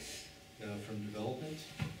marshes from development,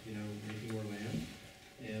 making more land.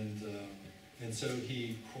 And so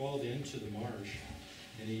he crawled into the marsh,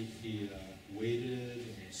 and he waded,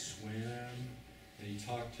 and he swam, and he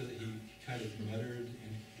kind of muttered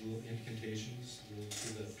in little incantations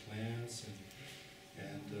to the plants, and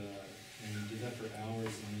he did that for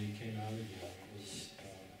hours, and then he came out again.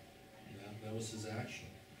 That was his action.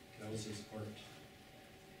 That was his art.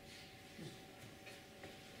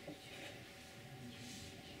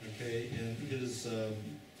 Okay, and his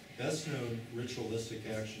best known ritualistic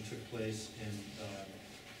action took place in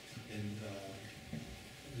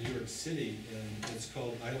New York City, and it's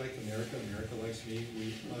called I Like America, America Likes Me.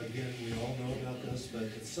 We all know about this, but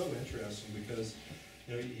it's so interesting because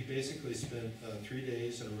he basically spent 3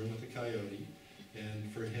 days in a room with a coyote,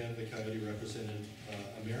 and for him the coyote represented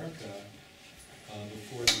America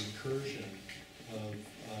before the incursion of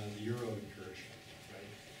the Euro incursion,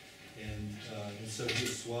 right? And so he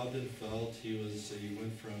was swabbed and felt. He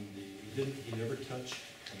went from he never touched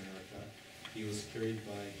America. He was carried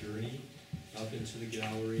by gurney up into the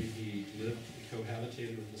gallery. He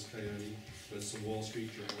cohabitated with this coyote, with some Wall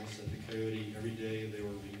Street journals. That the coyote, every day they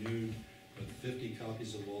were renewed with 50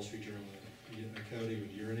 copies of the Wall Street Journal. A coyote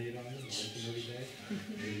would urinate on them, like them every day.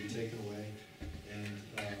 They would be taken away. And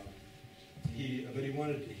but he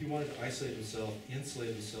wanted to isolate himself,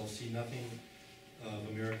 insulate himself, see nothing of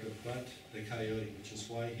America but the coyote, which is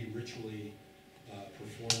why he ritually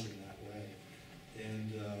performed in that way.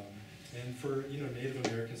 And for Native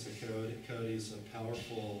Americans, the coyote is a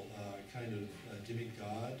powerful kind of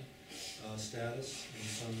demigod status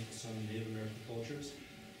in some Native American cultures,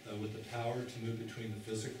 with the power to move between the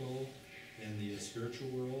physical and the spiritual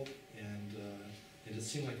world, and it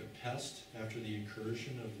seemed like a pest after the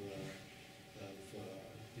incursion of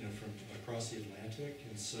from across the Atlantic,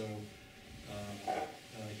 and so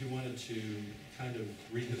he wanted to kind of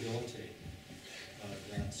rehabilitate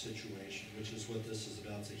that situation, which is what this is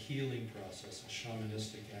about. It's a healing process, a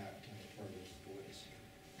shamanistic act on the part of the boys.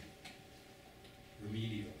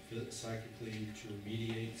 Remedial, psychically to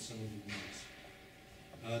remediate some of the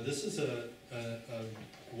wounds. This is a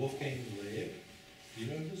Wolfgang Leib. Do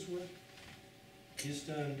you know his work? He's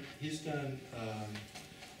done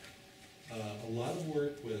a lot of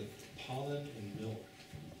work with pollen and milk,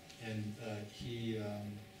 and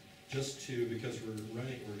because we're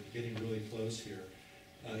getting really close here.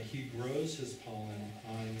 He grows his pollen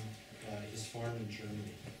on his farm in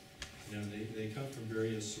Germany. They come from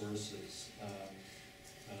various sources,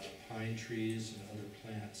 pine trees and other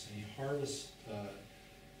plants, and he harvests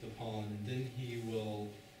the pollen, and then he will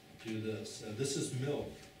do this. This is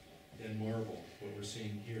milk and marble, what we're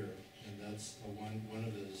seeing here, and that's one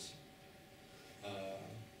of his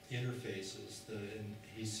interfaces. And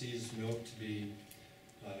he sees milk to be,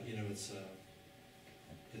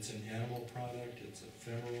 it's an animal product, it's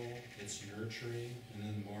ephemeral, it's nurturing, and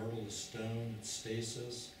then marble is stone, it's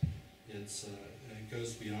stasis. And it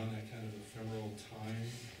goes beyond that kind of ephemeral time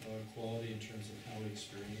quality in terms of how we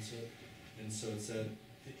experience it. And so it's that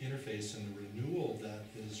interface and the renewal that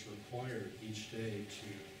is required each day to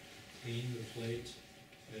clean the plate,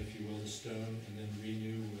 if you will, the stone, and then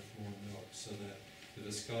renew with more milk, so that the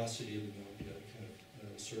viscosity of the milk, that kind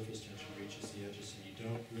of surface tension, reaches the edges, and you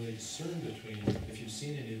don't really discern between, if you've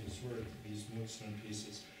seen any of his work, these milkstone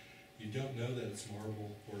pieces, you don't know that it's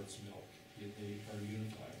marble or it's milk. They are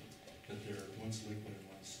unified, but one's liquid and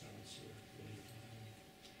one's stone, so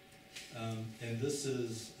and this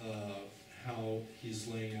is how he's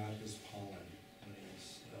laying out his pollen when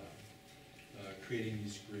he's creating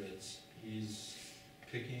these grids. He's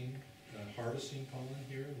picking, harvesting pollen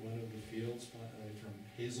here in one of the fields from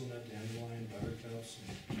hazelnut, dandelion, buttercups,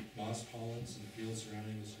 and moss pollens in the fields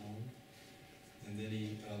surrounding his home. And then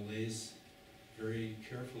he lays very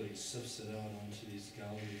carefully, sifts it out onto these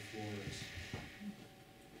gallery floors.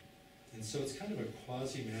 And so it's kind of a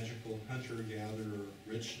quasi-magical hunter-gatherer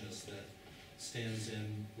richness that stands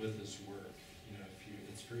in with his work.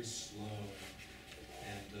 It's very slow,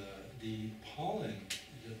 and the pollen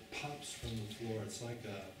that pops from the floor. It's like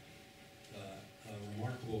a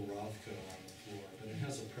remarkable Rothko on the floor, but it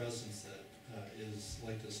has a presence that is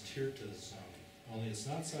like this Tirta zone. Only it's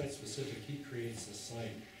not site-specific. He creates the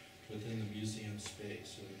site within the museum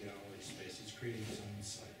space or the gallery space. He's creating his own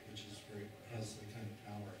site, which is has the kind of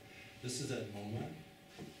power. This is at MoMA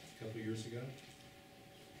a couple years ago.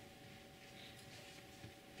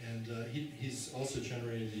 And he's also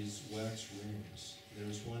generated these wax rooms.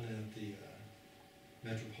 There's one at the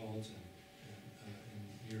Metropolitan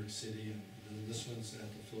in New York City, and this one's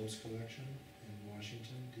at the Phillips Collection in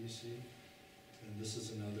Washington, D.C. And this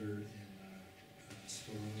is another in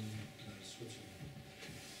Storon, Switzerland.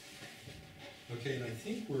 Okay, and I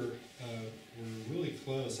think we're really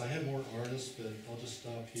close. I have more artists, but I'll just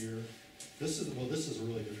stop here. This is a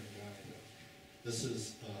really different guy, though. This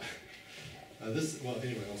is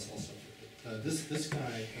anyway, I'll stop here. This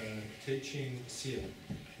guy, ICCCIA,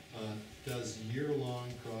 does year-long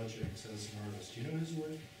projects as an artist. Do you know his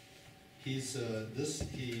work? He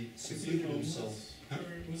secluded himself. Huh?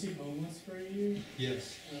 Was he homeless for a year?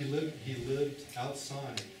 Yes, he lived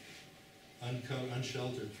outside,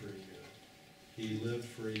 unsheltered for a year. He lived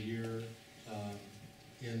for a year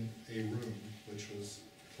in a room which was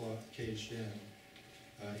caged in.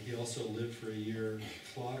 He also lived for a year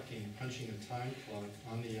punching a time clock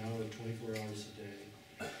on the hour, 24 hours a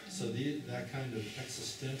day. So that kind of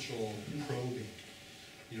existential probing,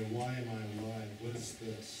 why am I alive? What is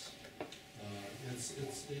this?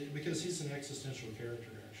 because he's an existential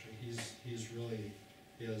character, actually. He's really,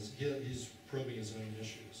 he's probing his own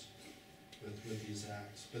issues with these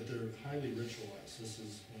acts, but they're highly ritualized. This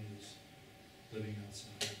is when he's living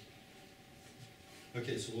outside.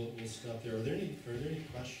 Okay, so we'll stop there. Are there any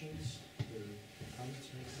questions or comments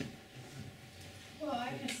or anything? Well,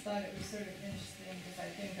 I just thought it was sort of interesting because I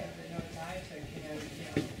think of the notes I took,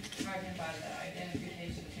 talking about the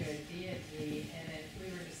identification to a deity, and then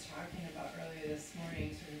we were just talking about earlier this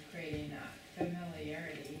morning, sort of creating that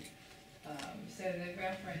familiarity. So the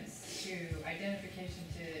reference to identification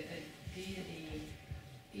to a deity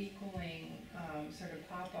equaling sort of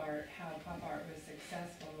pop art, how pop art was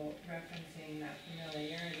successful, referencing that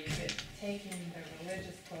familiarity, but taking the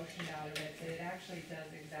religious quotient out of it, that it actually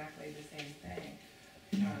does exactly the same thing.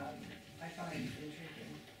 I find it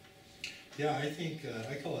intriguing. Yeah, I think,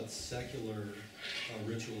 I call it secular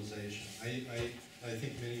ritualization. I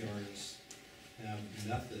think many artists have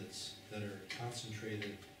methods that are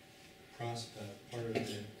concentrated, part of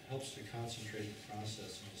it helps to concentrate the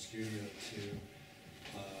process in the studio to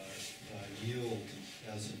yield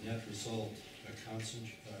as a net result a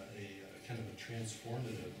kind of a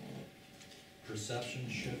transformative perception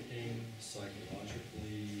shifting,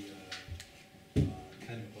 psychologically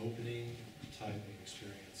kind of opening type of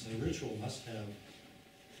experience. A ritual must have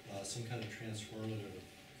some kind of transformative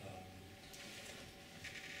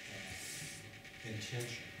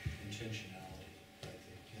intentionality, I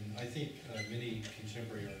think. And I think many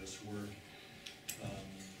contemporary artists work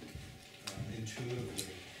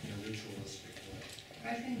intuitively in a ritualistic way.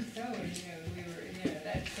 I think so, and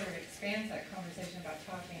that sort of expands that conversation about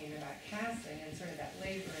talking about casting, and sort of that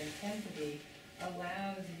labor intensity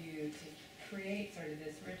allows you to create sort of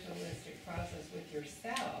this ritualistic process with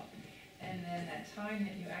yourself, and then that time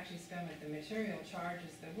that you actually spend with the material charges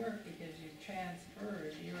the work because you've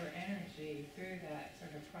transferred your energy through that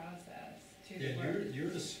sort of process to the work. You're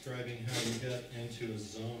describing how you get into a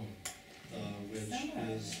zone, which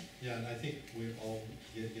is, yeah, and I think we all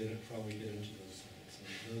probably get into those zones.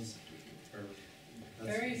 And those are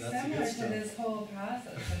very similar to this whole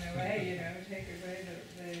process in a way, take away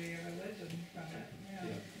the religion from it.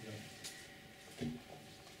 Yeah.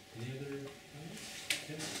 Any other comments?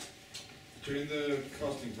 Yes. During the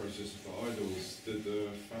casting process for Idols, did the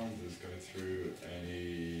founders go through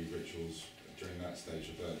any rituals during that stage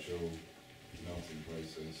of the actual melting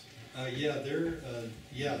process?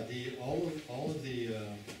 All of the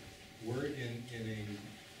work in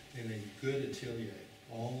a good atelier,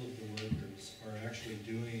 all of the workers are actually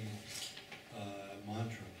doing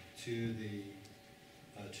mantra to the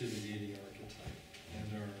deity archetype, and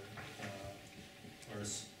are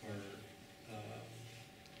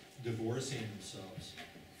divorcing themselves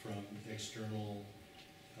from external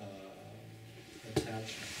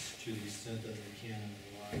attachments to the extent that they can in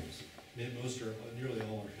their lives. Nearly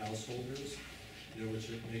all are householders, which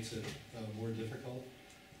makes it more difficult.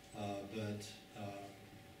 But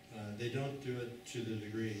they don't do it to the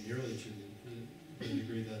degree, nearly to the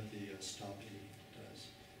degree that the stoppity does.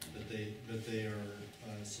 But they are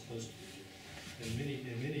supposed to be doing.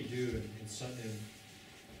 And many do.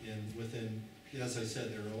 Within, as I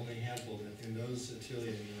said, there are only a handful. In those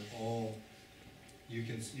ateliers, they're all. You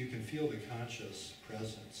can feel the conscious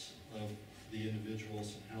presence of the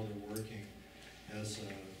individuals and how they're working as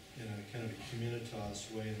in a kind of a communitas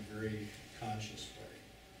way, in a very conscious way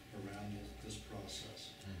around this process.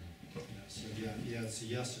 So it's a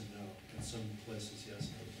yes and no. In some places yes,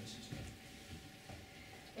 in other places no.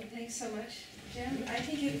 Well, thanks so much, Jim. I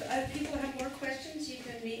think if people have more questions, you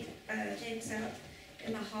can meet James out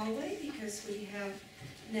in the hallway, because we have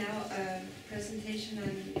now a presentation on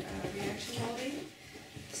reaction molding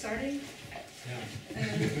starting. Yeah.